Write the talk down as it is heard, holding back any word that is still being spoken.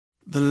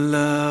The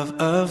love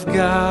of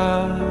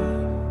God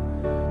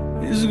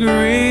is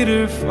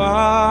greater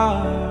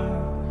far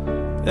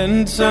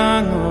than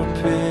tongue or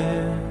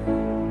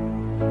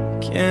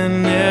pen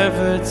can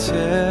never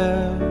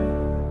tell.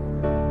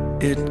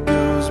 It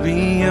goes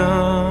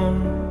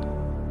beyond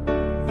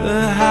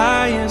the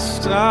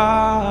highest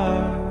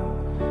star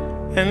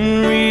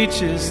and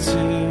reaches to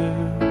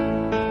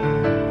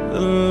the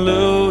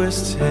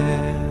lowest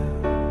hell.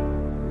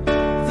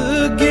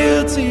 The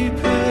guilty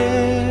pair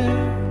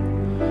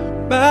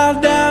bow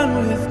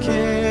down with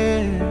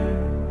care.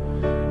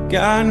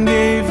 God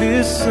gave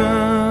His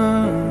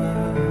Son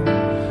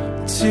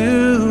to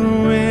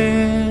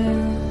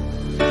win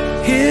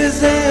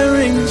His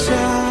erring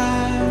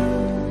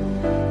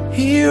child.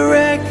 He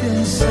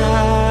reconciled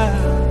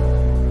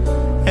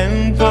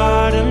and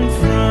pardoned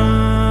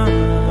from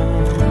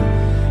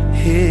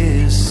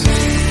His sin.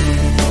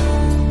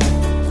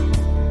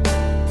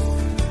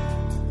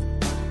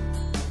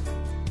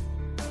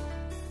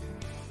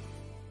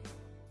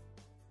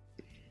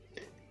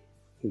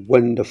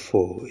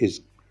 Wonderful. It's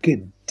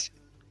good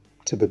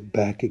to be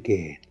back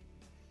again.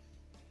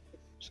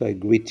 So I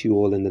greet you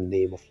all in the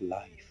name of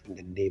life, in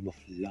the name of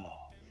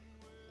love,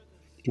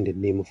 in the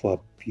name of our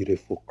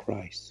beautiful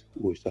Christ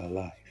who is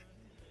alive.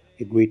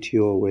 I greet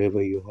you all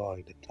wherever you are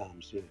in the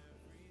time zone.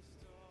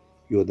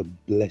 You're the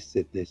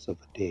blessedness of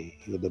a day.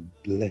 You're the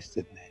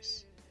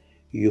blessedness.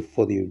 You're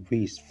for the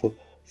reason,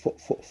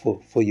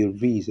 for your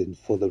reason,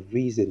 for the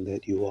reason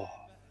that you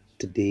are.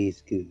 Today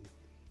is good.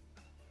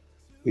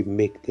 We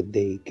make the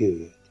day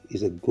good.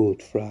 It's a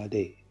Good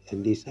Friday,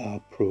 and this is our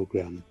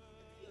program,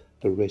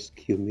 The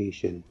Rescue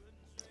Mission,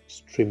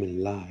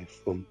 streaming live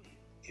from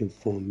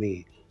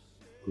Informe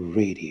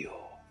Radio.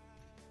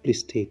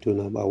 Please stay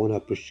tuned. I want to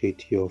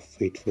appreciate your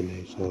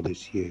faithfulness all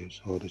these years,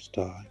 all this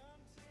time,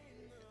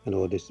 and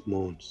all these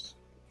months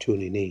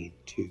tuning in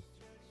to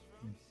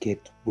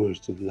get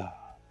words of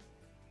love,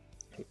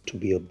 to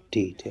be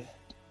updated.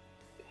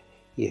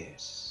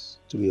 Yes,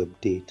 to be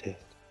updated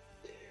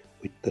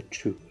with the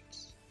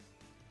truths.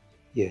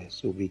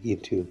 Yes, we'll begin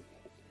to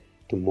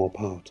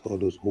mop out all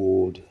those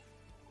old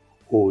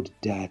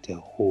data,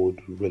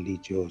 old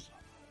religious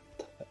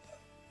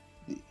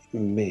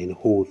men,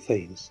 old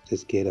things.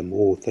 Just get them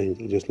old things,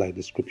 just like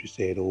the scripture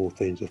said, old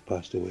things have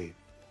passed away.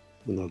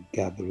 We're not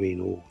gathering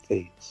old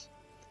things.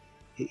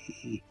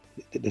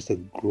 There's a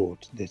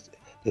growth, there's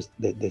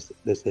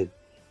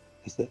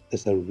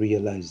a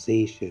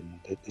realization,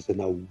 there's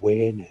an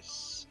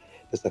awareness,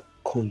 there's a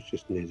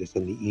consciousness, there's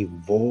an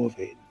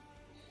evolving.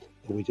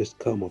 We just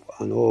come up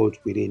and all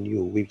within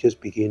you. We just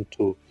begin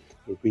to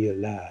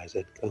realize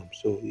and come.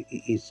 So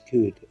it's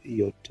good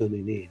you're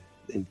tuning in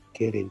and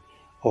getting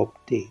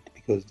update,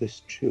 because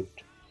this truth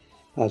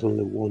has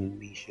only one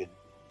mission: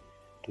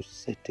 to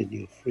set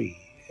you free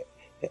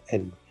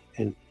and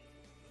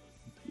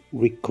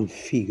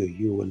reconfigure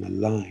you and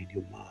align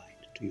your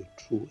mind to your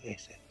true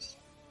essence,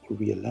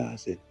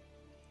 realizing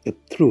the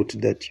truth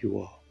that you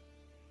are.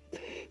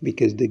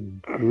 Because the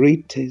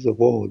greatest of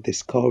all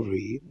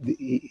discovery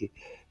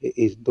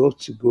is not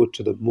to go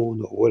to the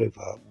moon or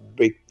whatever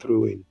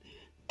breakthrough in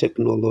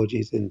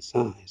technologies and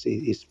science.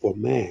 It is for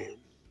man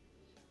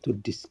to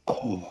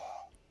discover,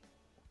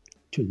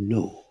 to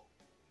know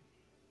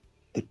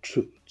the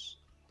truth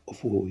of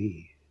who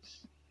he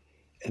is.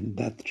 And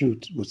that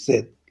truth will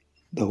set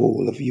the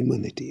whole of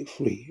humanity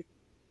free.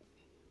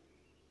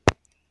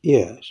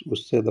 Yes, will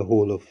set the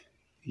whole of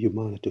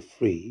humanity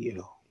free,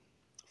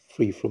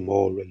 free from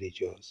all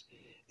religious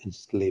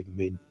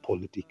enslavement,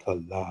 political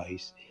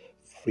lies,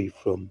 free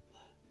from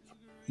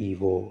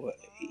evil.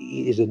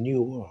 It is a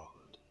new world.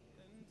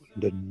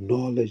 The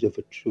knowledge of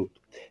the truth,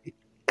 it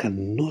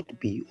cannot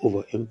be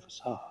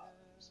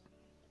overemphasized.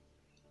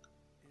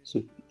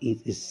 So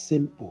it is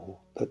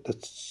simple that the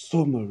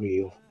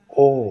summary of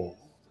all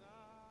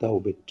that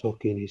we'll be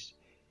talking is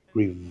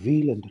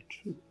revealing the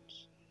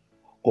truth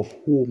of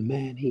who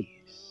man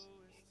is.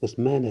 Because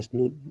man has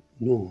not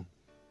known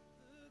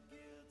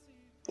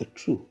the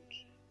truth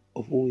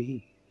of who he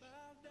is.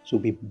 So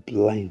be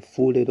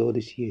blindfolded all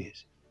these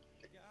years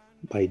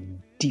by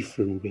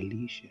different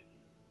religion,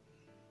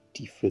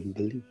 different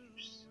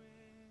beliefs.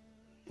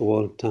 But I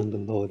want to thank the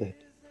Lord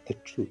that the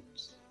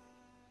truth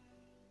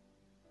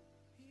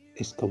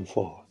is come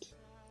forth,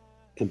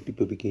 and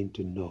people begin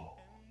to know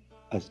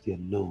as they are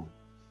known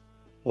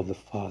of the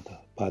Father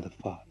by the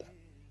Father.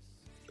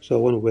 So I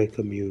want to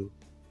welcome you.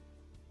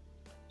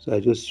 So I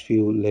just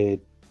feel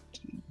led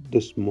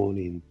this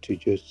morning to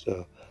just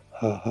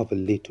have a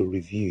little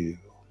review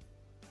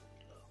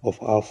of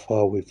how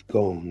far we've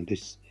gone.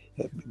 This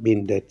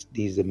being that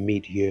this is a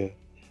mid-year,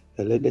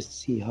 let's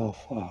see how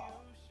far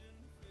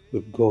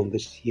we've gone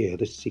this year,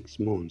 this 6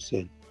 months,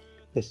 and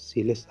let's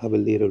have a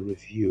little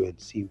review and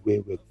see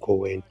where we're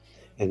going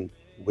and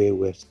where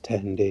we're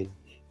standing,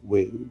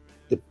 where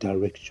the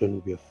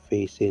direction we're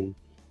facing,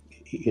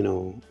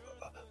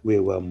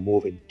 where we're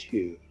moving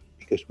to,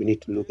 because we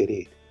need to look at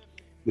it.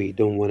 We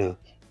don't want to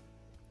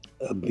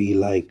be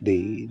like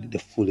the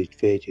foolish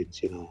virgins.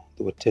 There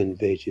were 10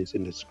 virgins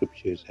in the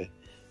scriptures, and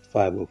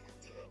 5 of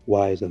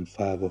wise and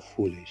five are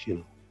foolish,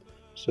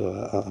 So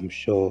I'm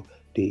sure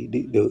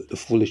the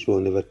foolish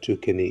one never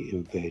took any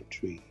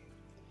inventory.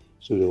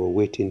 So they were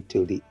waiting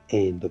till the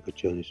end of the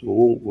journey. So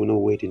we're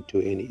not waiting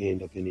till any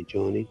end of any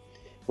journey.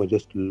 We're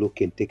just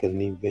looking, take an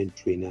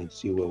inventory now and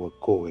see where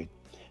we're going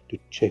to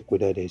check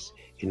whether there's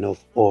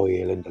enough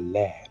oil in the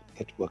lamp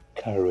that we're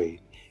carrying,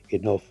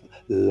 enough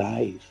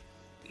life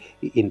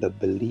in the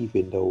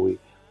believing that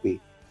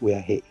we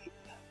are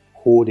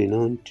holding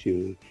on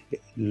to,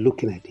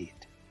 looking at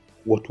it.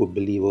 What we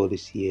believe all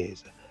these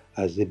years,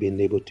 has it been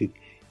able to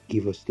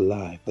give us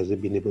life? Has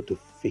it been able to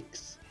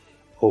fix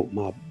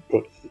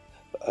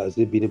has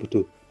it been able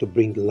to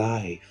bring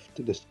life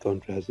to this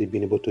country? Has it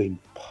been able to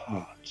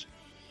impart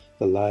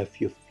the life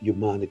of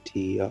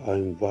humanity, our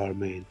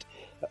environment?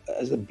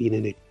 Has there been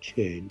any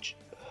change?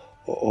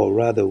 Or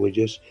rather, we're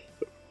just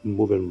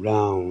moving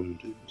round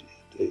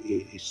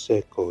a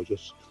circle,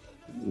 just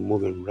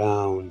moving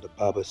round the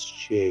barber's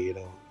chair,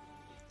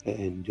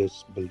 and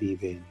just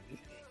believing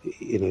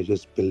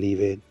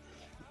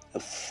a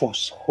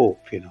false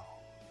hope,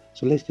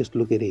 So let's just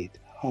look at it.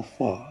 How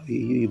far?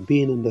 You've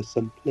been in the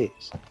same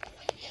place.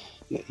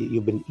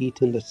 You've been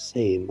eating the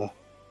same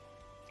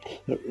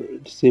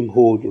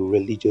old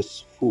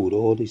religious food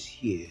all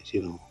these years,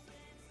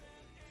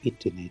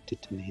 eating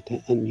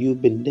it, and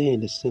you've been there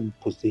in the same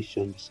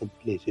position, the same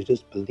place. You're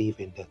just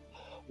believing that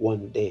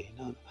one day,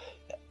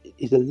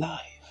 it's alive.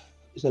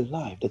 It's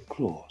alive that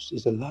grows.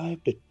 It's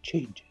alive that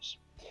changes.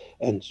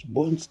 And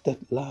once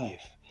that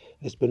life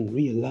has been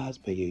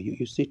realized by you,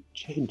 you see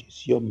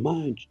changes. Your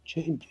mind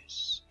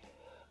changes.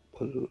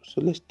 So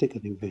let's take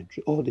an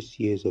inventory. All these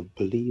years of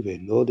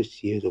believing, all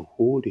these years of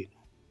holding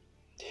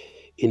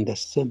in the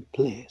same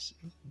place,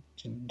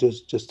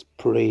 just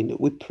praying.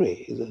 We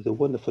pray. It's a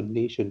wonderful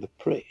nation that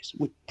prays.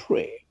 We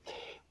pray.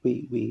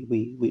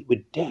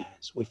 We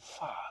dance. We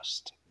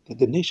fast.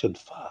 The nation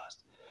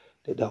fast.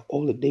 There are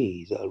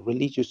holidays,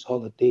 religious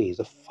holidays,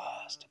 a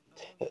fast.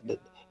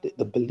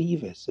 The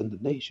believers in the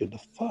nation, the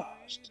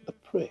fast, the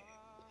pray.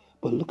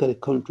 But look at the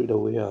country that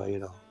we are,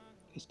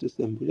 It's the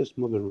same. We're just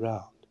moving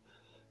around.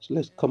 So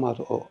let's come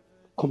out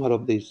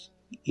of this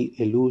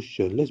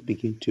illusion. Let's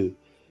begin to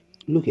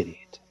look at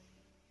it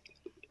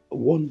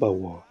one by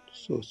one.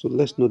 So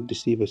let's not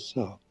deceive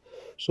ourselves.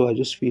 So I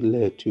just feel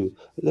led to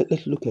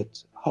let's look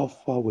at how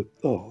far we've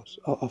thought,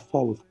 how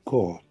far we've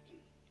gone.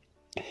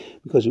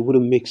 Because it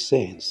wouldn't make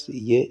sense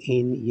year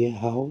in, year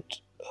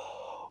out,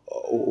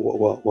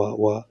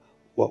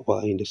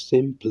 we're in the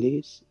same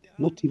place,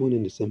 not even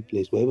in the same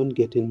place, we're even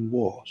getting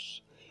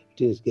worse.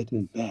 It is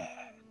getting bad,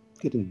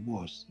 getting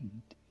worse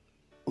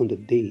on the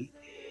day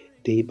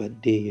by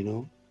day,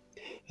 And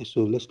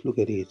so let's look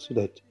at it so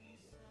that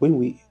when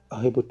we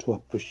are able to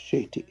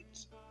appreciate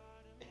it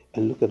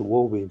and look at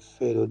what we've been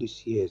fed all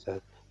these years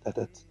that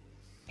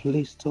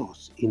placed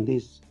us in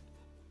this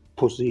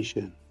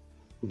position,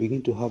 we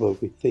begin to have a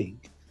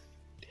rethink,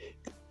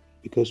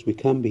 because we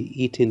can't be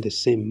eating the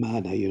same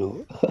manna,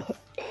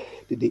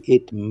 They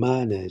ate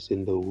manners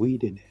in the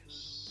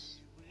wilderness,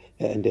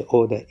 and the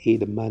other ate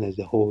the manners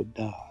the whole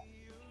died.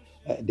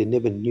 They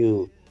never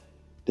knew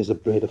there's a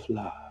bread of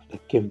life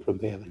that came from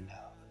heaven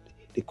now.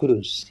 They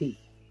couldn't see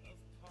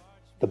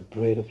the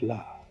bread of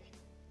life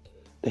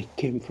that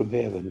came from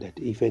heaven, that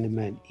if any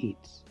man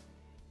eats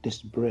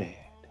this bread,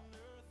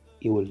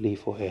 he will live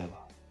forever.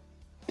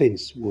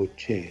 Things will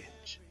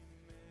change.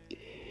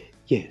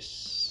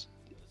 Yes,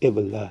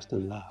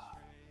 everlasting life.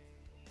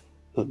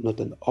 Not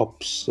an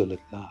obsolete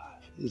life.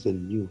 It's a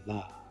new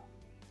life.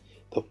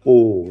 The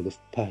old have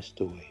passed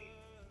away.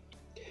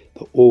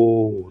 The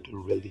old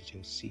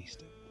religious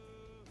system,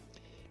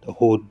 the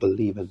old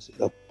believers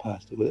have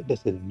passed away.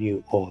 There's a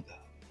new order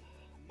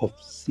of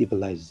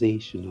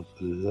civilization, of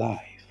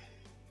life,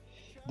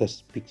 that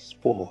speaks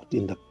forth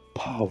in the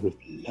power of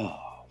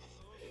love.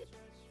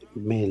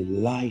 May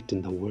light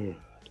in the world.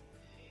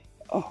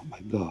 Oh my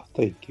God,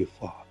 thank you,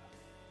 Father.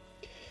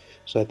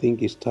 So I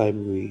think it's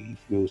time if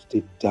we're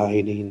still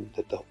dining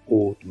the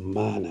old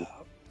manna,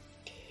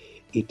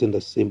 eating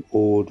the same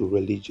old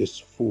religious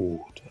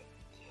food,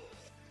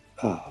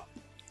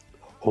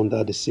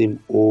 under the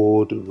same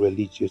old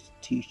religious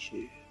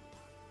teaching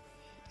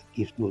that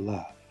gives no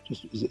life.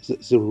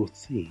 It's a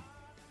routine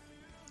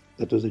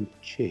that doesn't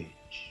change.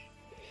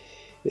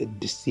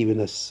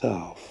 Deceiving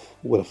ourselves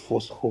with a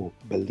false hope,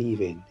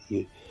 believing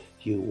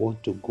you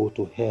want to go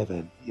to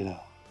heaven,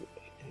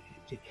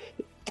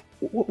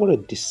 What a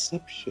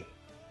deception.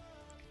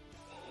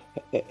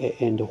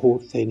 And the whole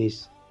thing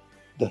is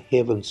the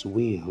heavens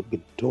will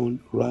be done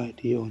right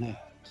here on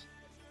earth.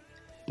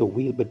 The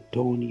will be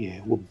done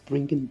here. We're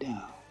bringing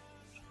down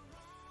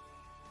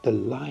the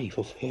life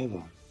of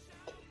heaven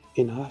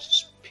in our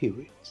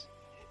spirit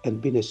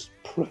and being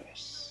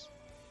expressed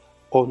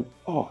on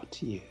earth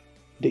here.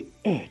 The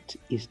earth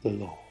is the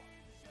Lord.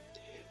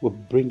 We're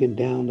bringing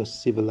down the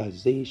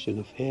civilization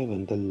of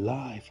heaven, the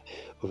life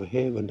of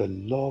heaven, the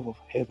love of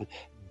heaven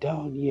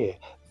down here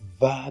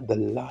via the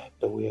life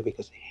that we have,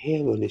 because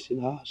heaven is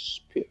in our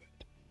spirit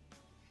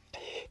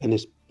and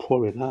is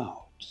pouring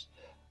out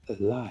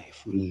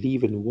life,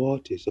 living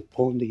waters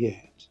upon the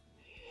earth.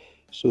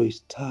 So it's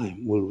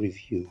time we'll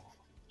review.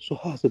 So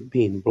how's it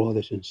been,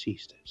 brothers and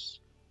sisters?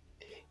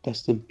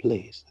 That's them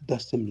place,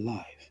 that's them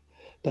life,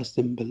 that's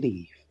them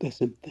belief, that's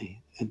them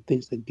thing, and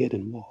things are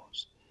getting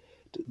worse.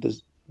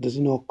 Does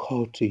it not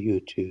call to you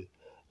to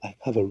like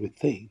have a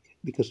rethink?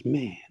 Because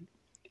man,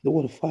 they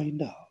want to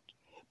find out.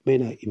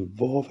 Men are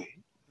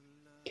evolving.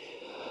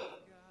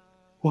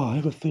 Wow,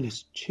 everything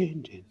is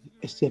changing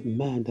except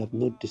man that have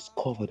not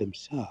discovered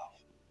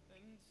himself.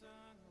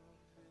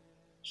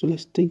 So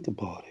let's think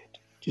about it.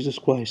 Jesus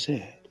Christ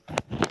said,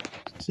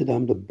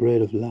 I'm the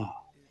bread of life.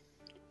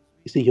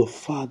 He said, your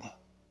father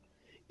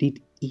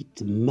did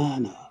eat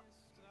manna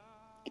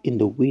in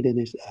the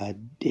wilderness are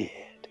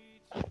dead.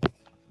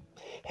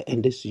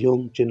 And this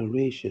young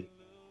generation,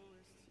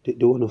 they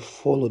want to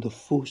follow the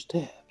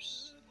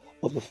footsteps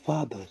of the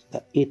fathers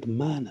that ate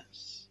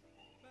mannas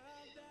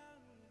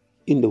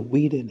in the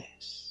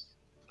wilderness,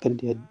 and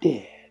they are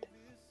dead.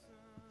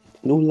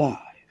 No life.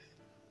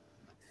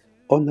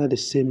 Under the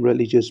same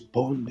religious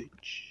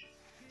bondage.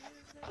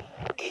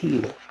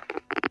 Kill.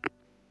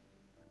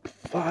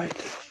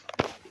 Fight.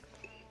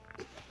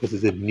 This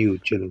is a new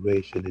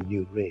generation, a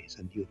new race,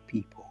 a new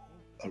people,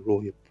 a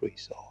royal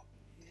priesthood.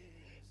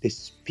 They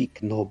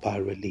speak not by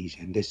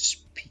religion, they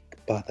speak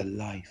by the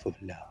life of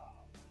love.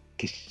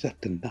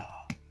 Kishatana.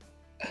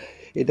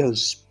 They don't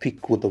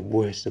speak with the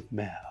words of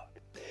mouth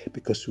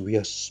because we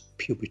are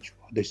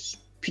spiritual. They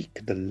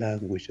speak the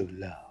language of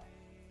love.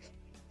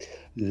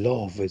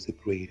 Love is the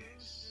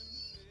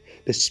greatest.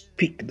 They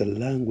speak the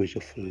language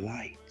of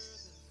light.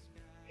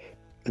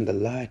 And the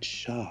light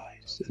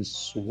shines and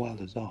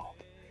swallows up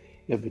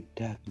every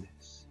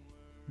darkness.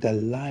 The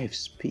life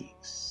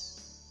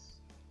speaks.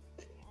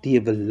 The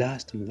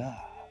everlasting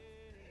love.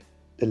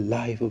 The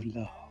life of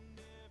love.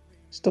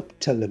 Stop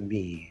telling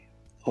me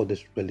all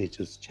this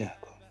religious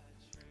jargon,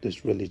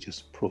 this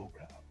religious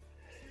program.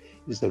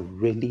 It's the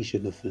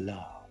religion of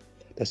love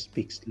that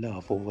speaks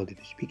love over the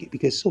speaking.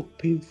 Because it's so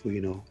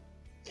painful,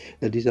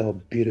 that this is our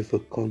beautiful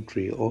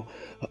country or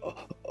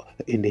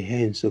in the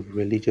hands of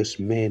religious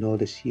men all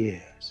these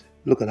years.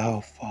 Look at how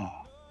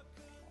far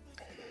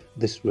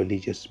this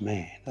religious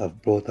men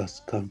have brought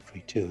us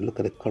country to. Look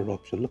at the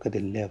corruption, look at the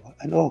level,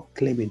 and all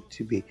claiming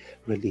to be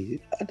religious.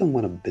 I don't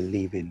want to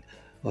believe in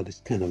all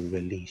this kind of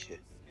religion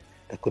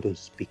that couldn't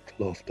speak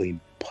love to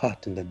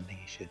impart in the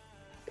nation,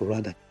 but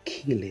rather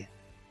killing.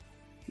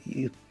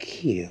 You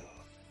kill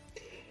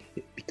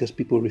because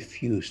people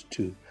refuse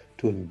to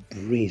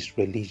embrace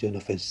religion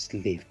of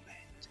enslavement.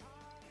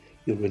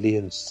 Your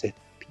religion set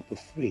people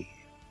free.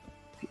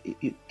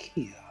 You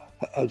kill.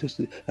 I'll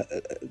just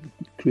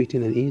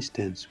creating an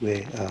instance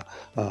where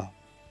a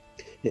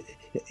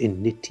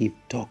native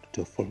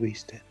doctor, for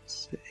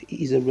instance,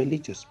 is a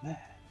religious man.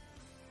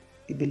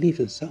 He believes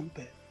in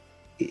something.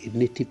 A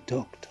native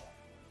doctor.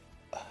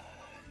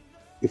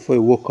 Before he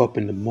woke up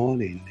in the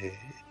morning,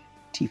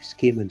 thieves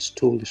came and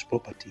stole his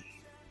property.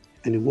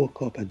 And he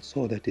woke up and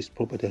saw that his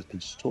property has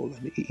been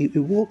stolen. He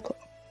woke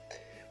up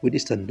with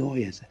this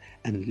annoyance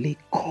and laid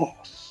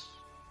curse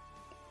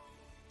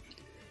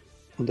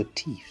on the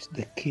thieves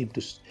that came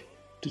to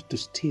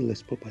steal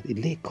his property.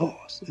 He laid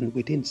curse, and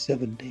within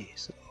 7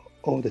 days,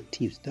 all the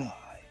thieves died.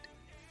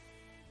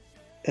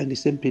 And the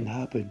same thing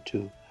happened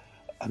to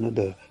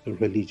another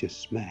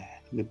religious man,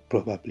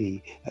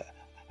 probably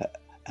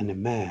a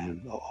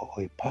man or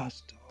a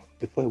pastor.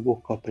 Before he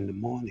woke up in the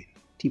morning,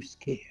 thieves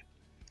came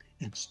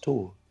and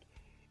stole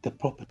the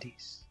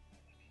properties.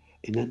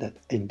 In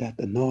that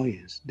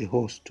annoyance, they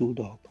all stood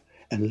up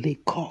and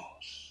laid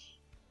curse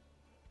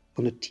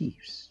on the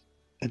thieves,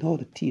 and all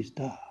the thieves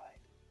died.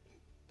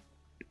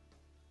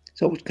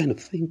 So I was kind of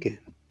thinking,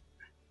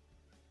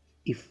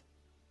 if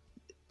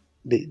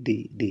the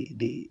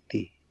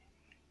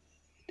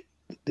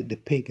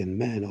pagan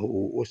man or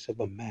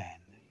whatever man,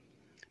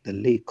 the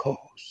laid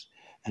curse,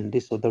 and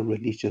this other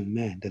religion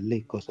man, the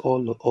laid curse,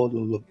 all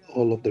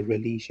of the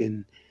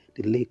religion,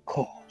 the laid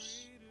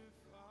curse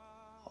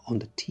on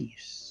the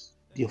thieves,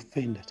 the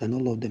offenders, and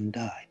all of them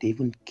died. They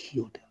even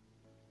killed them.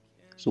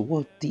 So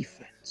what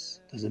difference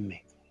does it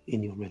make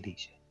in your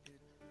religion?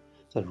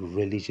 It's a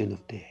religion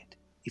of death.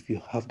 If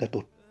you have that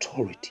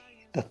authority,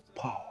 that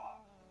power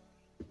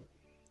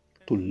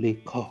to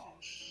lay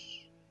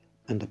curse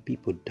and the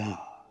people die,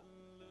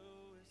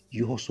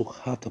 you also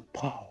have the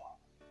power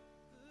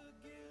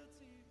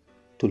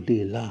to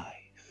lay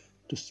life,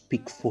 to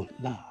speak for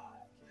life,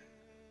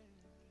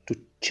 to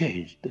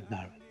change the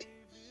narrative.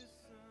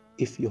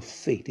 If your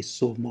faith is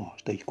so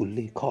much that you could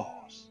lay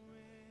curse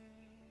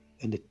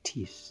and the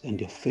thieves and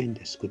the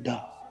offenders could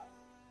die,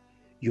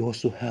 you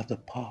also have the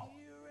power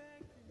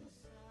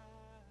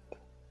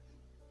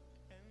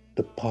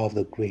of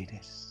the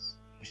greatest,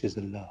 which is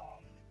the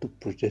love, to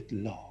project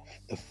love,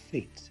 the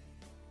faith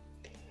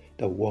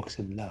that walks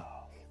in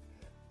love,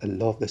 the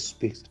love that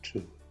speaks the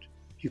truth.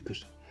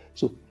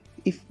 So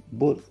if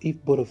both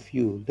of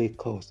you lay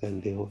curse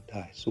and they all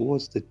die, so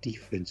what's the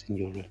difference in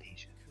your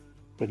religion?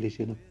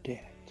 Religion of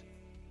death.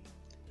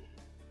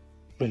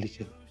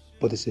 Religion,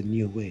 but it's a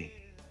new way.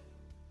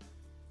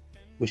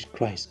 which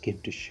Christ came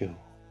to show.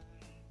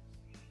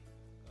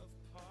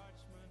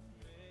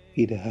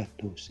 He that had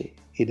no sin,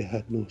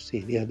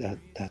 he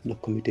had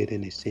not committed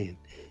any sin,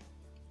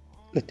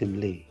 let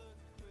him lay.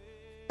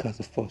 Cast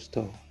the first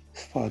stone.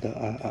 Father,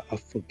 I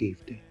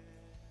forgive them,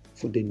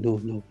 for they know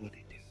not what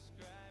they do.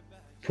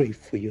 Pray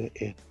for your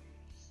enemies.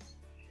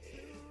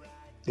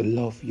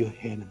 Love your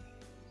enemy.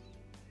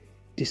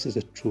 This is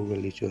a true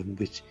religion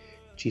which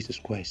Jesus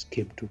Christ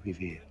came to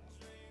reveal.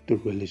 The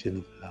religion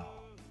of love.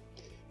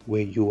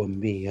 Where you are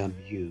me, I'm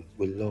you.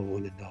 We love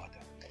one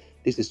another.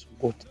 This is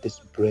what this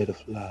bread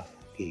of love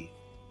is.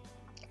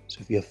 So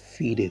if you're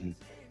feeding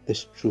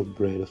this true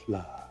bread of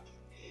love,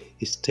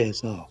 it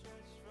stirs up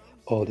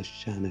all the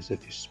channels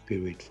of your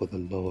spirit for the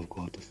love of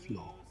God to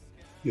flow.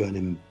 You're an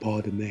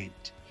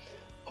embodiment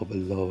of the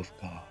love of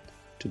God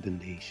to the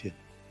nation.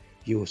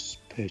 You're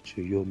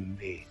spiritual, you're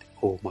made.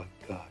 Oh my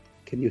God.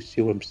 Can you see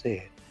what I'm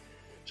saying?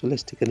 So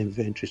let's take an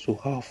inventory. So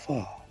how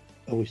far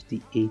are we still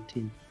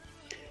eating?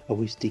 Are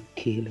we still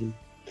killing?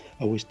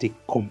 Are we still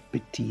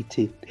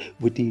competing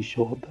with each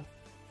other?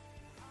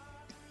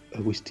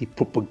 Are we still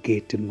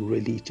propagating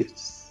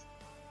religions?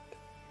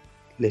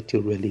 Let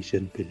your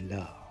religion be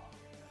love.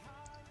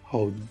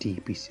 How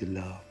deep is your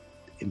love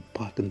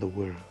imparting the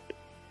world?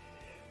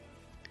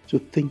 So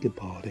think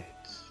about it.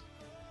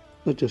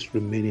 Not just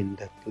remain in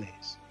that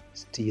place,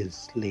 still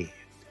enslaved,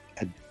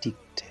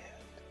 addicted,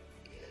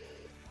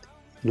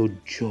 no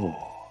joy,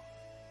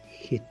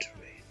 hatred,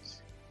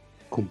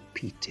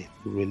 competing,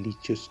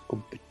 religious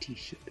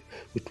competition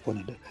with one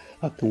another.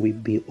 How can we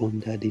be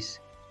under this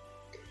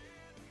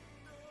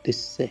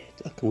set?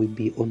 How can we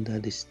be under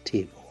this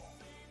table?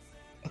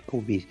 How can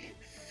we be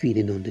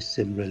feeding on the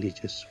same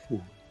religious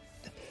food?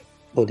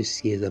 All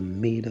these years have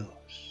made us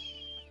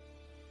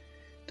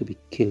to be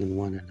killing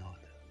one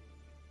another,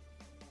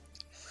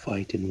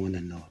 fighting one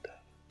another,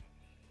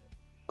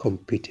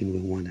 competing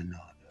with one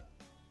another.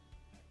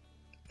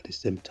 At the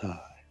same time,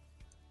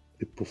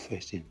 we're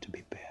professing to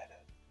be better.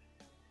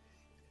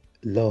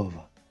 Love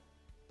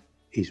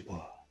is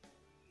what?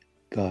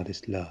 God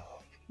is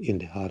love in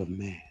the heart of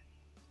man.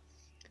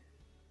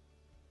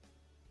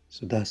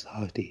 So that's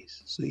how it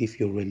is. So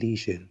if your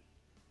religion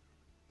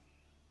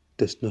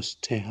does not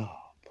stir up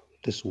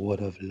this word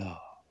of love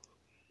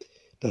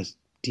that's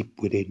deep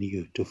within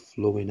you to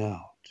flowing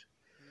out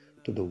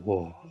to the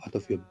world, out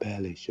of your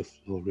belly shall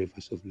flow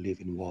rivers of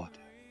living water.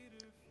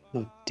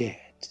 Not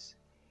death,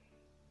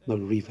 not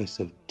rivers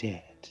of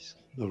death,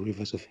 not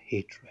rivers of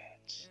hatred,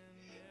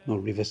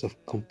 not rivers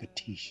of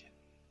competition,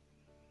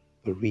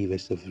 but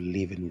rivers of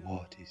living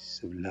waters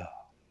of love,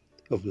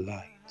 of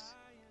light.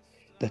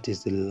 That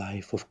is the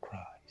life of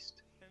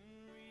Christ.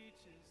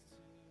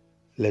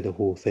 Let the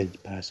whole thing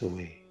pass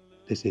away.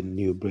 There's a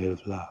new bread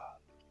of love.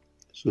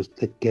 So let's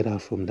get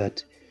out from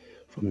that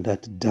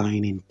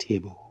dining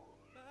table,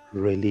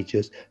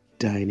 religious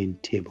dining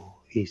table.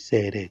 He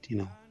said it,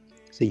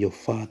 say your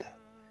father,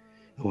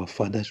 our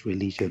father's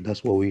religion.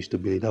 That's what we used to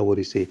believe. That's what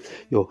he said.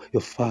 Your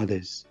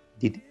fathers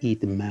did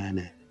eat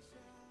manna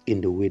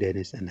in the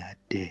wilderness and are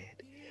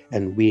dead,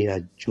 and we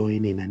are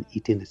joining and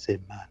eating the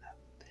same manna.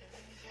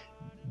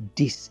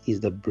 This is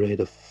the bread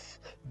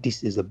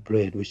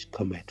which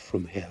cometh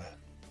from heaven,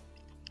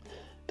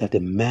 that a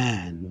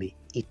man may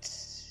eat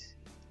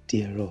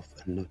thereof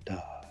and not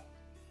die.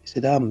 He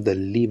said, I'm the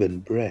living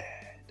bread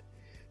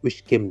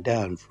which came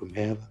down from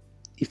heaven.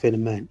 If any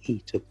man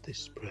eat of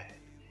this bread,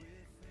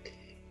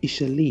 he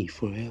shall live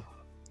forever.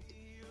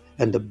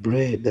 And the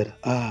bread that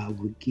I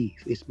will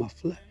give is my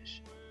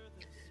flesh,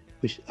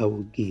 which I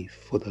will give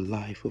for the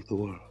life of the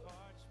world.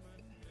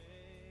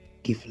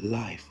 Give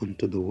life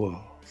unto the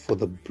world, for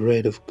the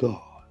bread of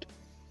God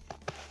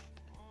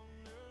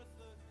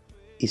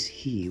is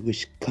he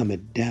which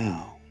cometh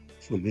down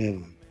from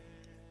heaven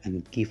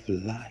and give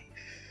life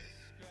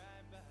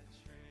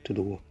to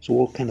the world. So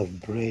what kind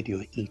of bread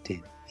you're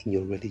eating in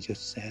your religious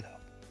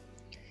setup?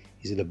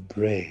 Is it a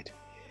bread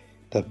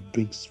that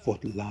brings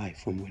forth life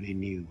from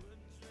within you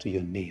to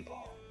your neighbor,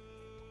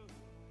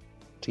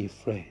 to your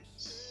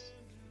friends?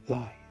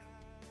 Life,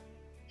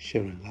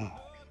 sharing life.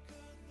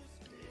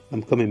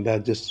 I'm coming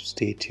back, just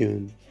stay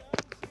tuned.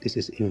 This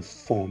is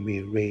Inform Me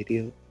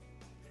Radio,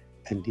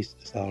 and this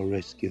is our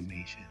rescue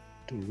mission,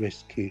 to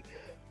rescue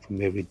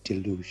from every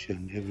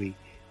delusion, every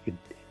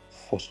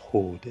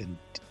falsehood and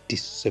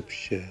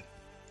deception,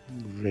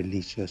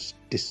 religious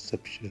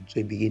deception. So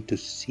you begin to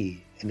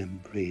see and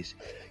embrace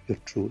your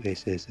true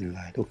essence in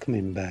light. Or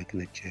coming back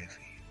in a chair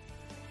for you.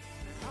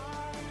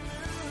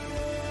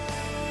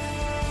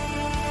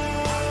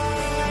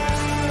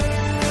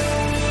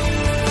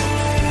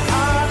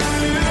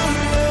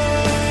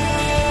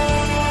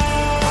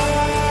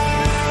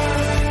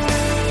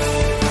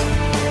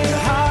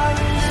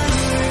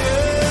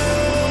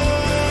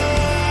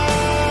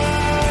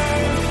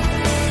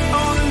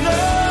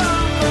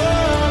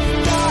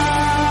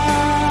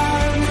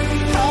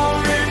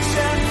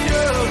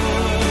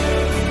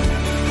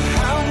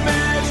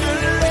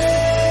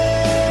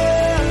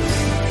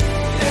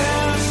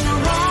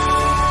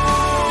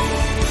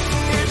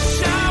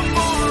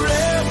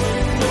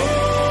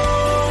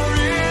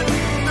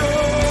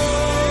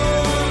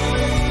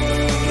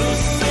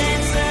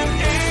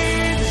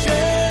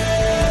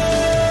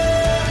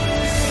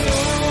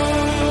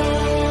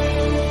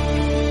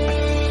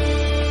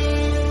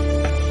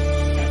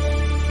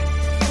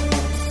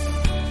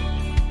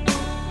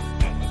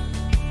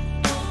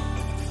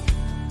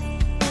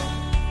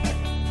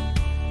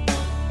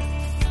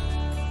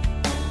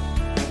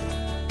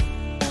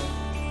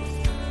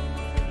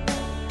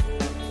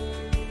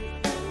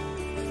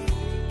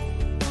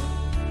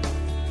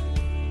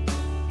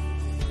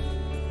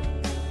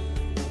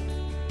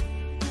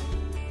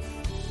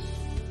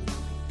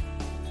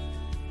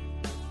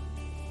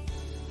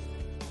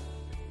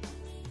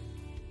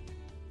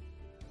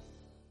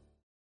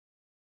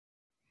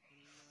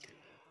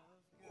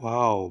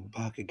 Wow,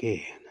 back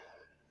again.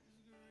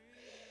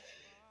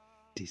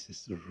 This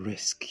is the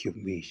rescue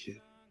mission.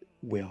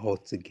 We're all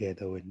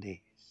together in this.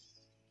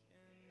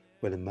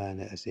 When a man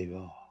has a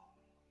law,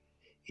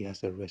 he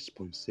has a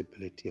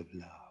responsibility of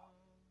love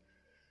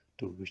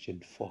to reach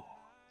and forth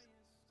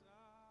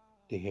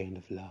the hand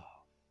of love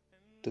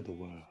to the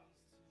world.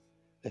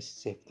 Let's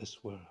save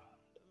this world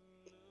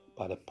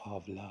by the power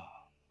of love.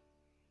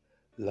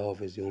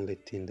 Love is the only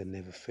thing that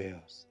never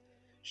fails.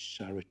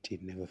 Charity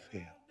never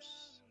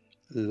fails.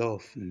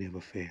 Love never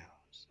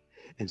fails.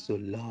 And so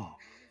love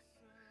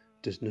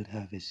does not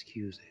have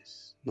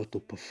excuses not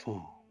to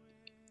perform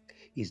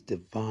his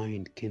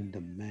divine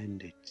kingdom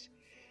mandate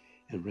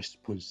and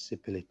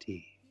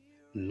responsibility.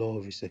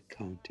 Love is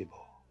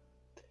accountable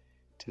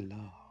to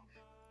love.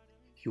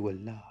 You are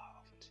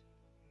loved.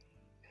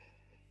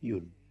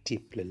 You're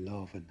deeply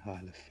loved and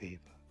highly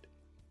favored.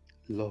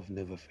 Love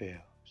never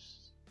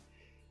fails.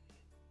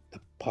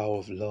 The power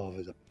of love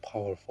is a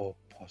power of all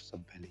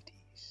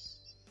possibilities.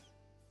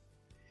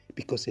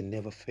 Because it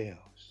never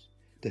fails.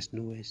 There's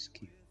no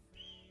excuse.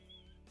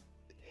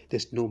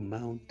 There's no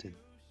mountain.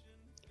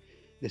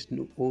 There's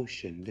no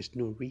ocean. There's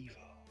no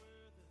river.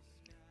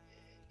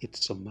 It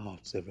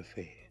surmounts every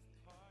fear.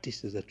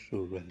 This is a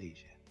true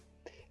religion.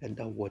 And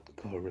that's what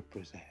God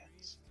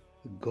represents.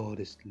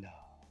 God is love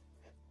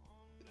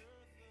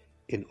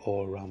in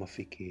all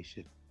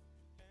ramifications.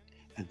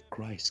 And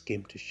Christ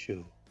came to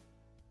show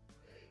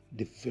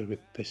the very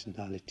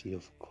personality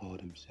of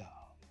God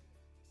himself.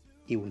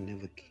 He will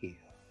never kill.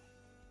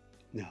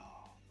 No.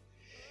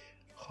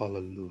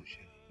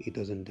 Hallelujah. He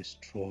doesn't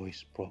destroy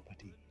his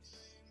properties.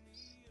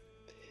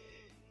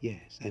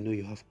 Yes, I know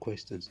you have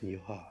questions in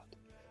your heart,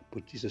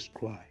 but Jesus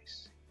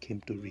Christ came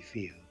to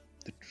reveal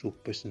the true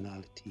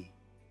personality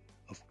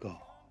of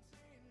God.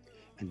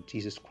 And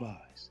Jesus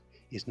Christ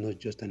is not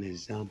just an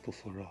example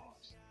for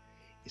us.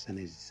 It's an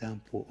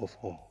example of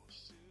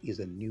us. He's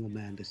a new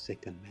man, the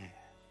second man.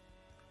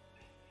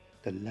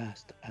 The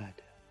last Adam.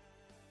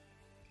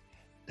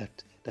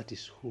 That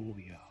is who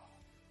we are.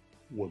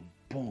 We're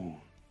born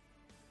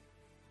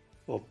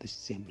of the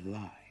same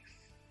life,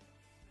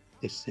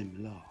 the same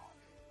love,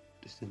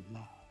 the same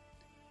love.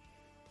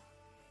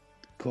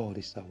 God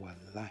is our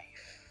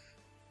life.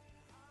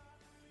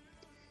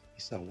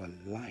 It's our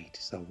light,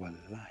 it's our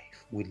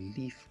life. We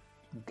live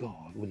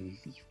God, we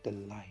live the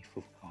life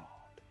of God.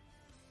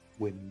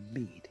 We're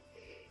made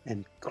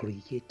and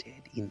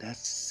created in that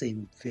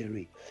same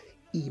very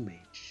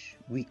image.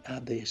 We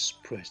are the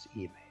express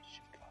image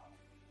of God,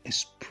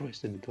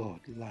 expressed in God,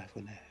 life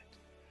on earth.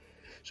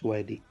 So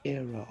at the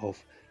era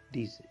of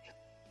this,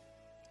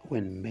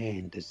 when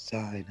men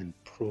design and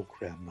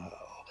program,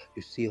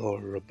 you see all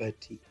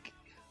robotic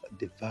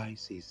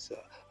devices,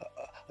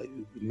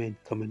 men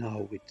coming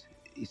out with,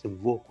 is in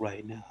vogue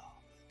right now,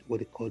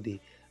 what they call the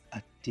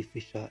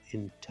artificial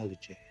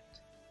intelligent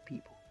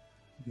people.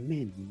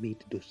 Men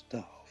made those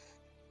stuff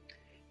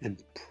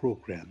and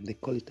program. They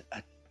call it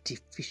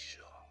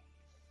artificial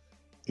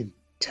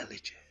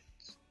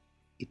intelligence.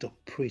 It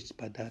operates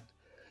by that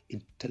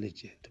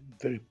intelligent,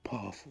 very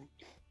powerful.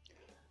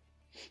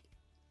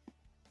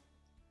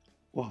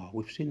 Wow,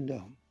 we've seen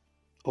them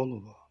all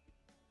over.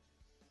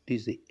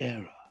 This is the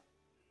era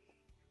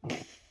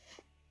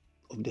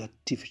of the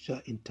artificial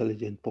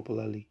intelligence,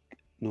 popularly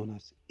known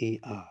as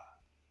AI.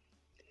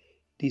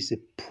 This is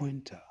a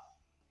pointer.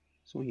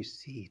 So when you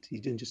see it,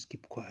 you don't just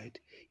keep quiet.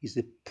 It's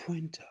a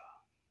pointer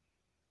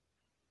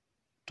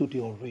to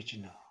the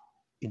original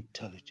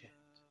intelligence.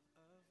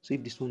 So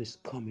if this one is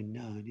coming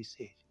now in this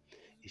age,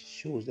 it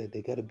shows that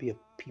there got to be a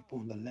people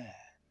on the land.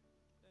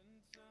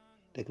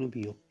 They're going to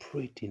be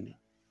operating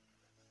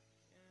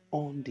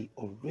on the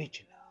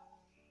original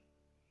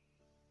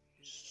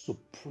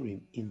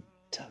supreme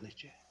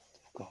intelligence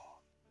of God,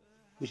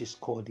 which is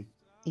called the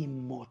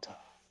immortal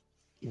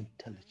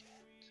intelligence.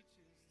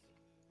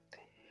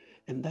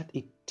 And that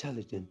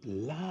intelligence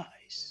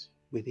lies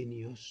within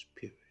your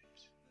spirit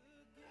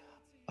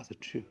as a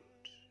truth.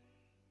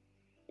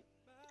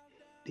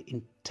 The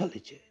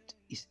intelligence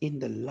is in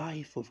the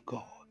life of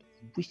God,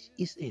 which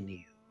is in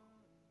you.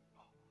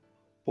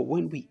 But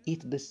when we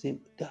eat the same,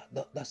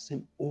 that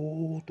same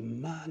old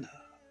manna,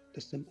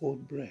 the same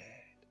old bread,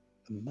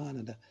 the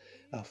manna that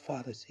our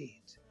fathers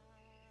ate,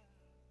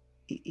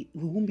 we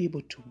won't be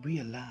able to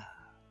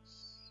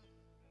realize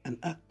and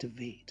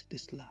activate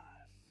this life.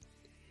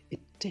 It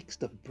takes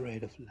the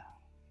bread of love,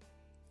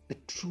 the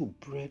true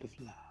bread of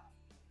love.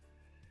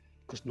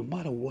 Because no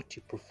matter what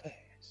you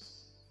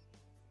profess,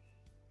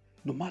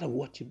 no matter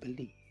what you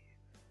believe,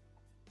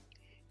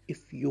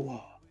 if you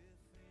are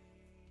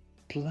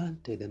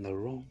planted in the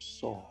wrong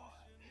soil,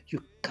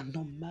 you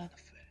cannot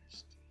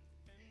manifest.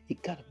 You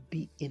gotta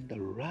be in the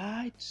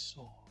right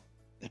soil,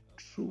 the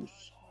true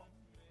soil,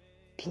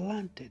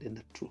 planted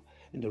in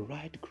the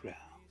right ground.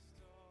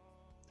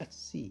 That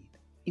seed,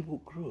 it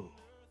will grow.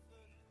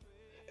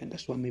 And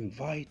that's why I'm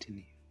inviting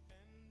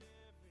you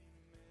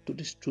to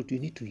this truth. You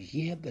need to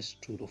hear this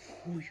truth of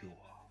who you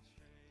are,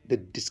 the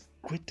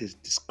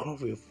greatest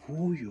discovery of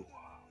who you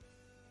are.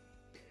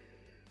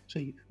 So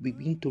you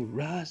begin to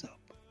rise up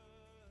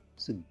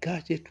So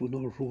gadgets will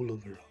not rule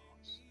over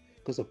us.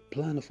 Because the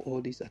plan of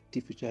all these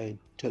artificial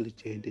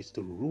intelligence is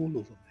to rule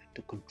over man,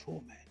 to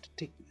control man, to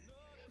take man.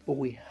 But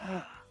we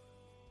have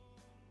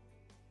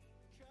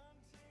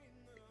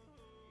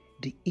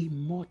the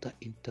immortal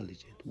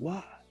intelligence.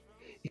 Why?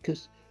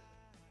 Because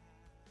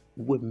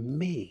we're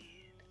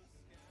made,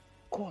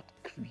 God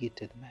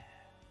created man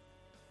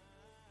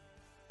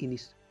in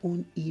his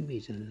own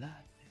image and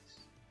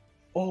likeness.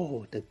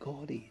 All that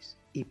God is,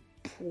 he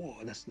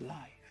poured his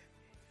life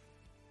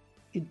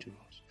into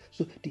us.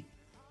 So the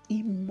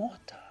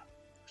immortal,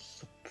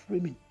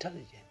 supreme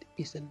intelligence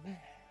is in man.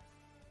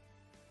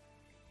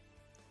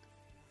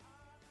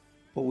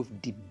 But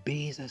we've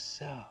debased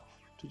ourselves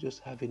to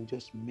just having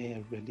just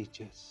mere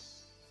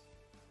religious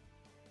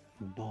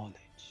knowledge.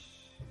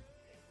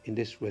 In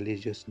this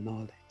religious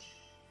knowledge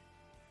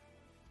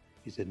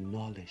is the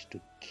knowledge to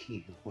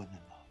kill one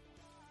another.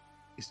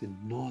 It's the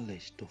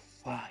knowledge to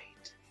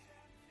fight.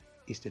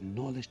 It's the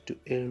knowledge to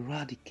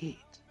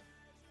eradicate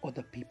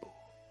other people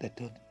that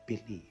don't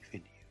believe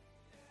in you.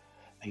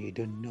 And you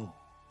don't know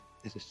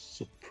there's a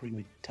supreme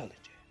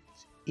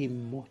intelligence,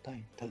 immortal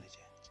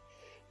intelligence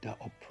that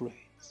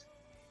operates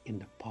in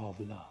the power of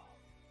love.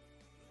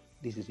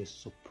 This is a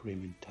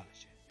supreme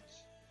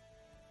intelligence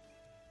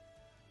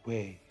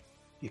where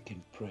you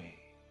can pray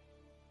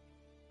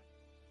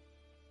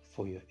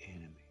for your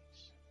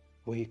enemies,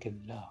 where you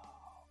can love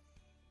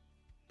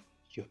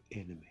your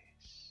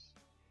enemies.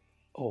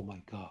 Oh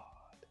my God,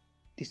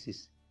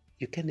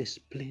 you can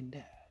explain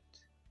that.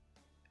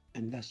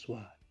 And that's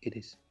why it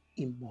is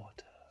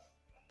immortal.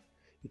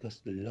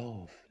 Because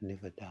love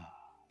never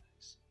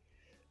dies.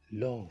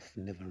 Love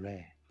never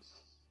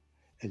ends.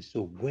 And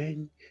so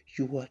when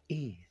you are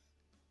in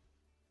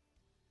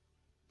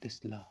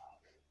this love,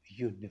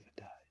 you never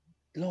die.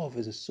 Love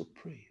is a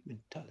supreme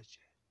intelligence.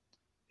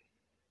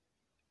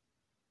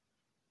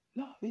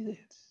 Love is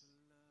it.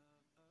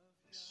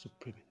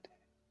 Supreme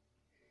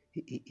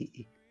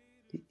intelligence.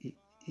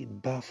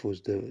 It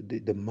baffles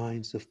the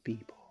minds of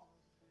people.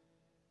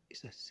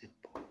 It's as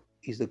simple.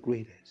 It's the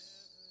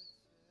greatest.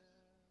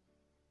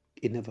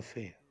 It never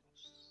fails.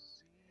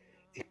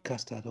 It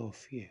casts out all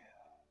fear.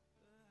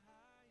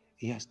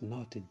 He has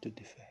nothing to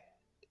defend.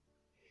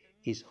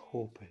 He's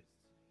hoping.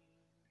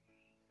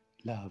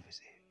 Love is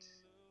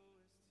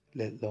it.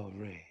 Let love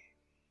reign.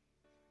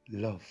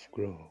 Love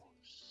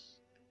grows,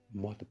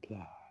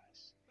 multiplies.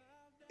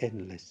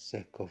 Endless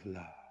circle of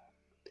love.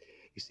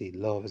 You see,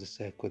 love is a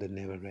circle that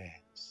never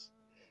ends.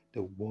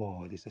 The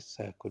world is a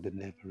circle that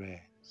never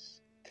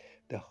ends.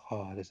 The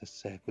heart is a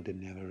circle that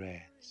never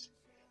ends.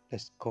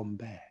 Let's come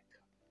back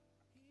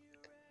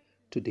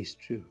to these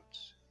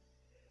truths.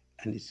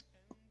 And it's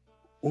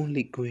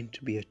only going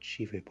to be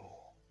achievable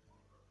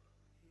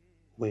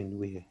when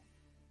we're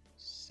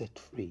set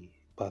free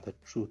by the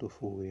truth of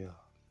who we are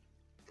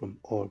from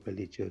all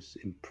religious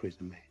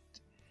imprisonment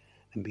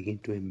and begin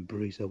to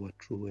embrace our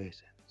true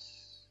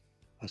essence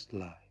as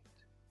light.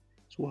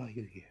 So why are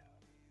you here?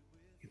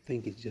 You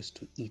think it's just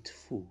to eat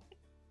food.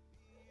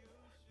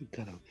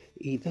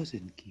 It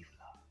doesn't give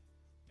love.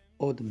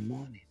 All the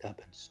money that has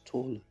been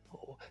stolen,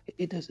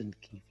 it doesn't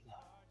give love.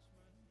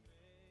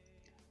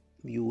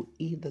 You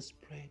eat the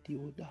bread, you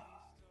will die.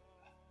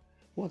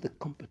 What the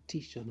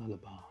competition all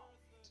about?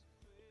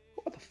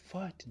 What the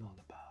fighting all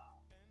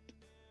about?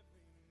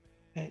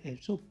 And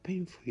it's so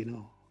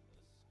painful,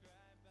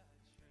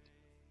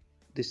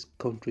 This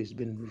country has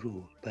been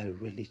ruled by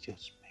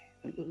religious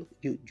men.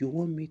 You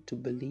want me to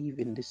believe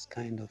in this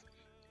kind of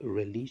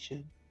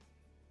religion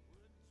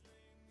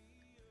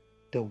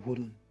that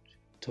wouldn't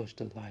touch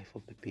the life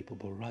of the people,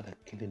 but rather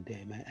killing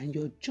them, and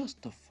you're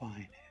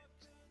justifying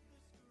it.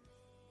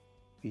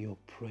 You're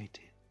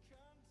operating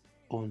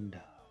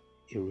under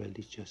a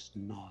religious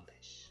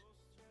knowledge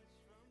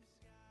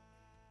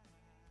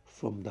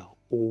from the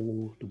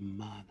old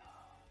manna.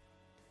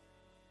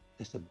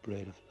 That's the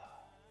bread of life.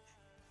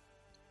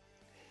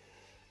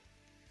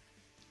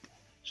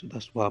 So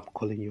that's why I'm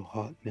calling your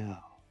heart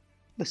now.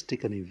 Let's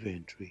take an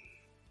inventory.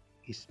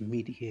 It's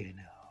mid-year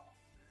now.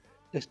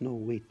 Let's not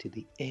wait till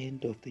the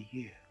end of the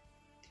year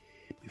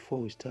before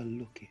we start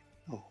looking.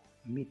 Oh,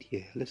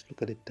 mid-year. Let's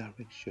look at the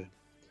direction.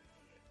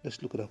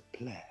 Let's look at our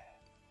plan.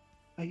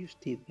 Are you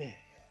still there?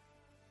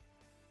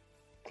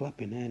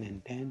 Clapping hands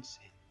and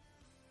dancing.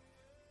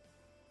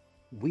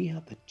 We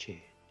have a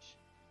church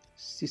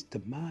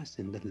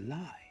systemizing the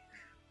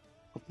life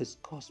of this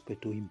gospel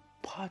to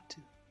impart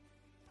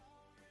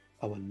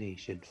our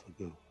nation for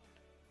good.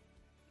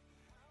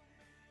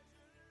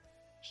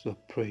 So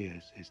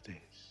prayers is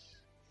this.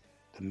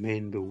 The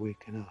men be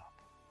waking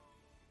up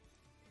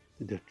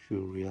to the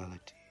true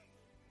reality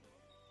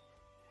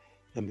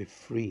and be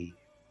free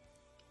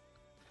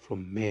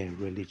from mere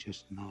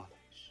religious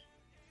knowledge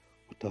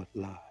without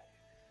life.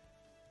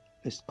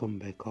 Let's come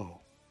back home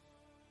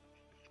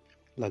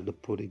like the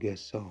prodigal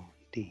son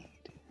did.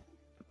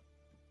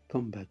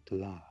 Come back to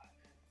life.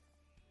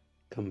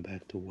 Come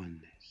back to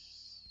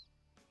oneness.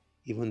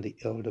 Even the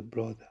elder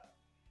brother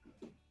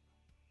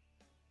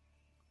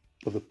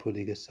of the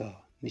prodigal son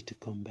needs to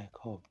come back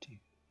home to you.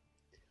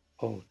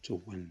 all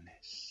to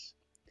oneness,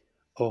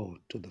 all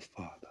to the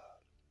Father.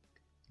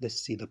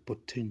 Let's see the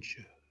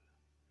potential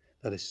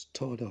that is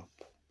stored up,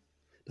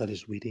 that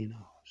is within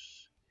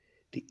us,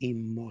 the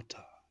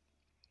immortal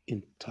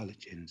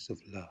intelligence of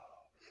love,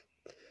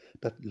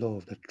 that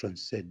love that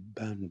transcends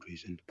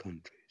boundaries and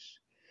countries,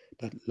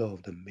 that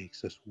love that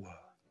makes us one,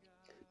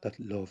 that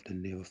love that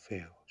never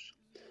fails,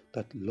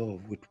 that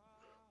love with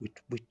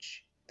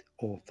which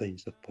all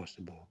things are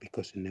possible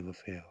because it never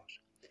fails.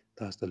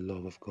 That's the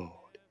love of God.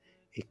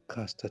 It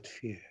casts out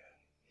fear.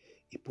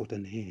 It put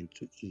an end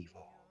to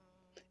evil.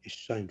 It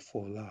shines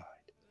for light.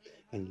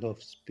 And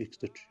love speaks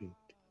the truth.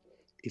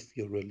 If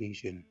your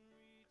religion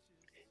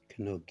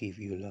cannot give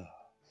you love,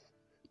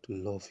 to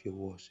love your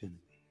worst enemy,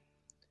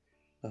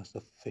 that's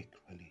a fake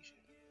religion.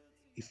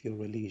 If your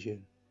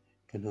religion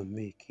cannot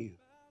make you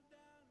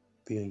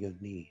be on your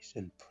knees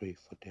and pray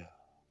for them,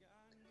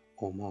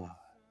 oh my,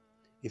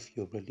 if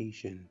your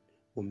religion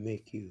will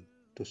make you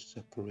to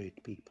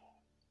separate people,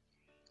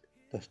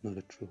 that's not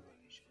a true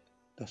religion.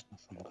 That's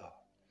not from God.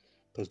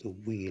 Because the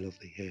will of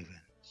the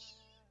heavens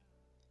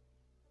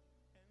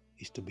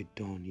is to be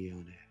done here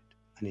on earth,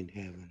 and in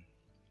heaven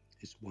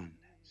is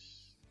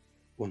oneness,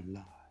 one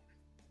life,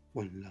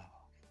 one love.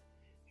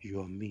 You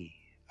are me,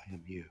 I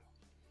am you.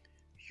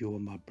 You are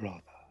my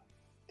brother.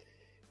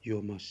 You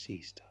are my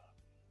sister.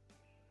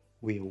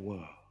 We are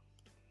one.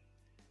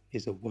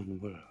 Is a one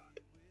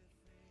word,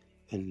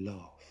 and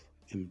love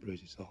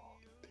embraces all.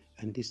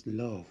 And this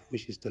love,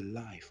 which is the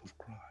life of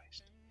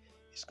Christ,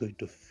 is going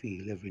to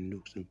fill every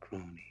nook and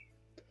cranny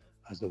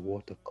as the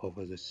water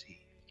covers the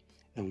sea.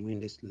 And when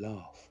this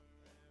love,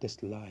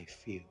 this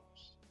life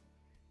fills,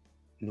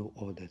 no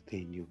other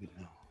thing you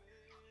will know.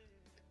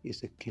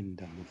 It's a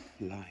kingdom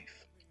of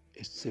life,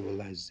 a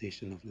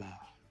civilization of love.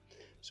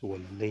 So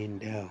we're laying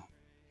down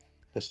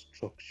the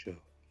structure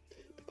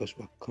because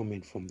we're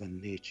coming from the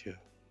nature.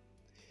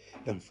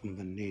 And from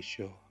the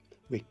nature,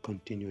 we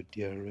continue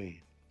therein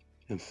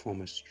and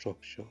form a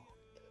structure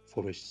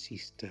for a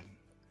system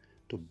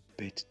to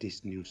bet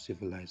this new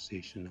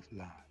civilization of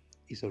life.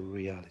 Is a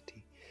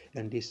reality,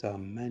 and this is our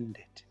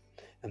mandate,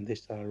 and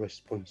this is our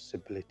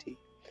responsibility,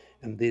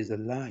 and this is a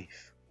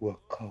life we're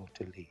called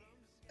to live.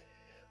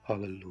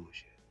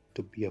 Hallelujah,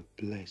 to be a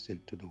blessing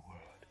to the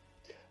world.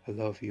 I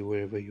love you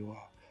wherever you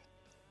are.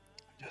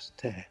 Just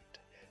stand.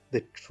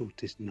 The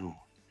truth is known,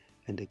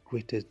 and the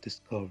greatest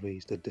discovery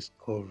is the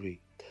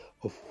discovery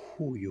of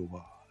who you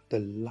are, the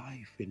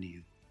life in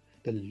you,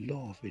 the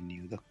love in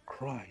you, the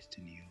Christ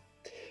in you.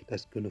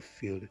 That's going to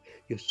feel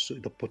your soul.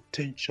 The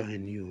potential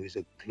in you is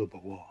a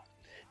global war,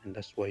 and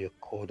that's why you're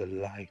called the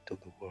light of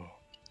the world,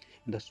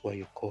 and that's why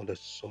you're called the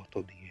salt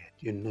of the earth.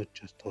 You're not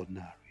just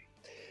ordinary.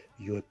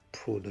 You're a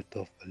product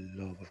of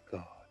the love of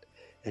God,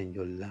 and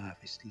your life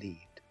is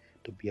lived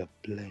to be a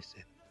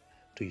blessing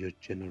to your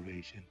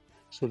generation.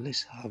 So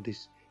let's have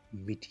this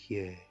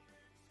mid-year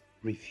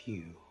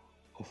review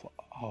of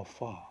how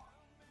far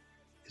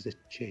is a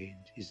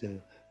change, is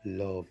a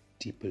love,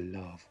 deeper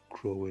love,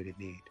 growing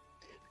in it.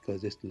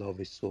 Because this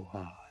love is so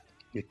high,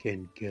 you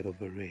can't get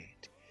over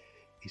it.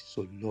 It's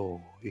so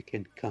low, you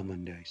can't come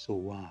under. It's so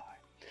wide,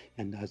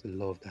 and that's a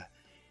love that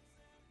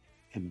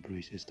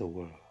embraces the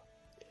world.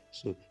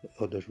 So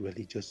the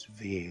religious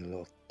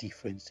veil of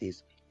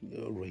differences,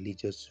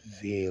 religious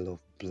veil of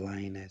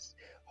blindness,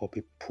 will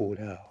be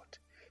pulled out.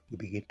 We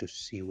begin to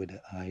see with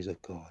the eyes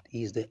of God.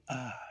 He's the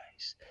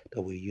eyes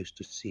that we used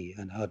to see.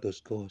 And how does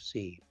God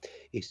see?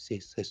 He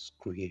sees His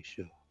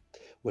creation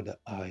with the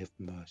eye of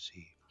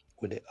mercy,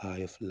 with the eye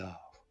of love,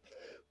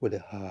 with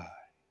the eye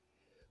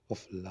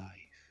of life.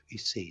 He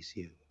sees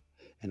you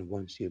and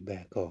wants you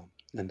back home.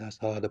 And that's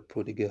how the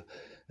prodigal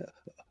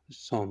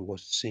son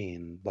was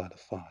seen by the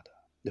Father.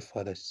 The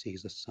Father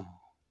sees the Son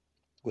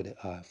with the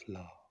eye of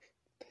love,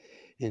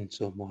 in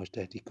so much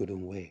that he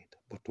couldn't wait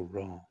but to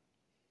run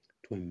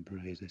to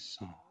embrace his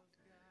Son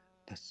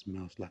that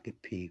smells like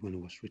a pig when he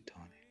was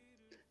returning.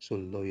 So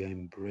Lord, you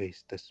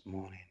embrace this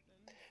morning,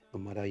 no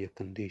matter your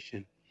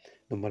condition,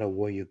 no matter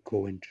what you're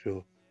going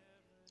through,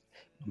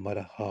 no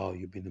matter how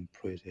you've been in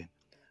prison.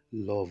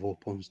 Love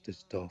opens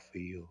this door for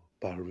you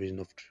by reason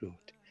of truth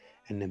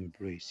and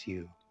embrace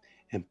you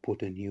and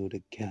put on you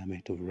the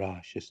garment of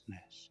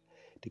righteousness.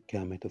 The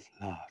garment of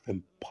love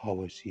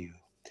empowers you.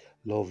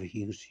 Love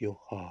heals your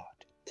heart.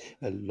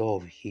 And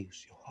love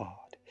heals your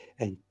heart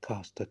and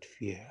casts that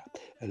fear.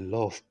 And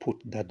love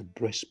put that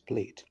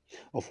breastplate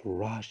of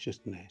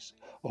righteousness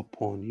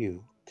upon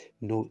you.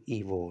 No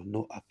evil,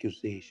 no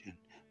accusation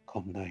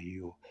come nigh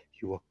you.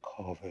 You are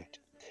covered.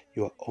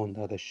 You are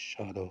under the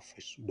shadow of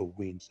the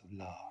wings of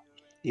love.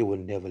 He will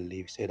never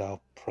leave. He said,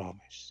 I'll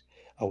promise.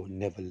 I will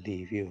never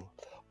leave you.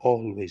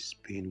 Always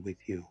being with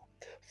you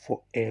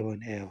forever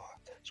and ever.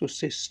 So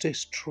stay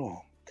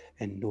strong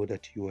and know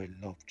that you are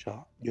a loved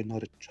child. You're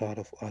not a child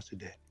of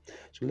accident.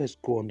 So let's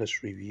go on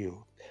this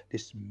review,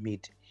 this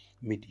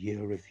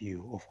mid-year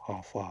review of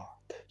how far.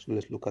 So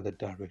let's look at the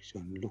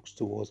direction. Looks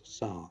towards the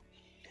sun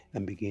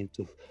and begin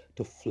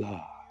to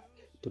fly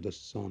to the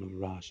Son of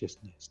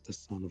righteousness, the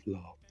Son of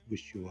love,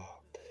 which you are.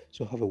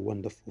 So have a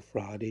wonderful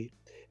Friday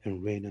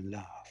and reign and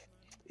laugh.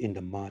 in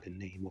the mighty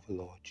name of the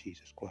Lord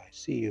Jesus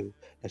Christ. See you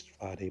next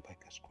Friday by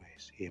God's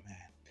grace. Amen.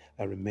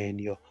 I remain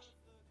your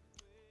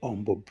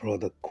humble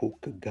brother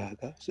Cook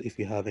Gaga. So if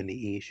you have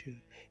any issue,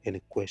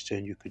 any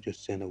question, you could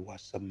just send a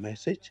WhatsApp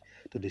message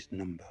to this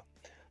number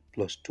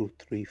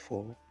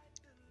 +234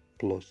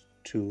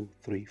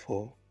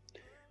 +234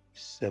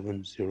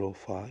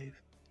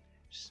 705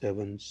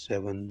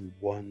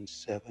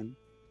 7717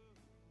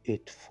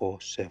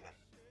 847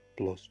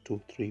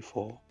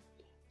 +234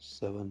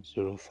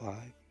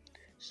 705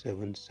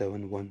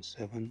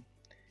 7717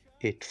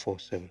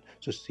 847.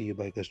 So see you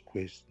by God's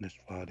grace next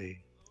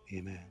Friday.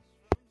 Amen.